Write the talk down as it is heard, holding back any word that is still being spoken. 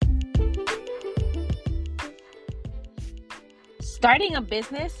Starting a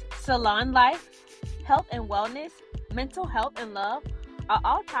business, salon life, health and wellness, mental health and love are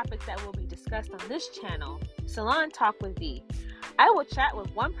all topics that will be discussed on this channel, Salon Talk with V. I will chat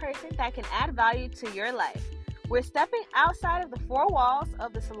with one person that can add value to your life. We're stepping outside of the four walls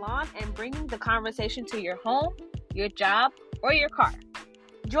of the salon and bringing the conversation to your home, your job, or your car.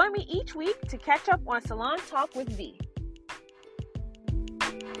 Join me each week to catch up on Salon Talk with V.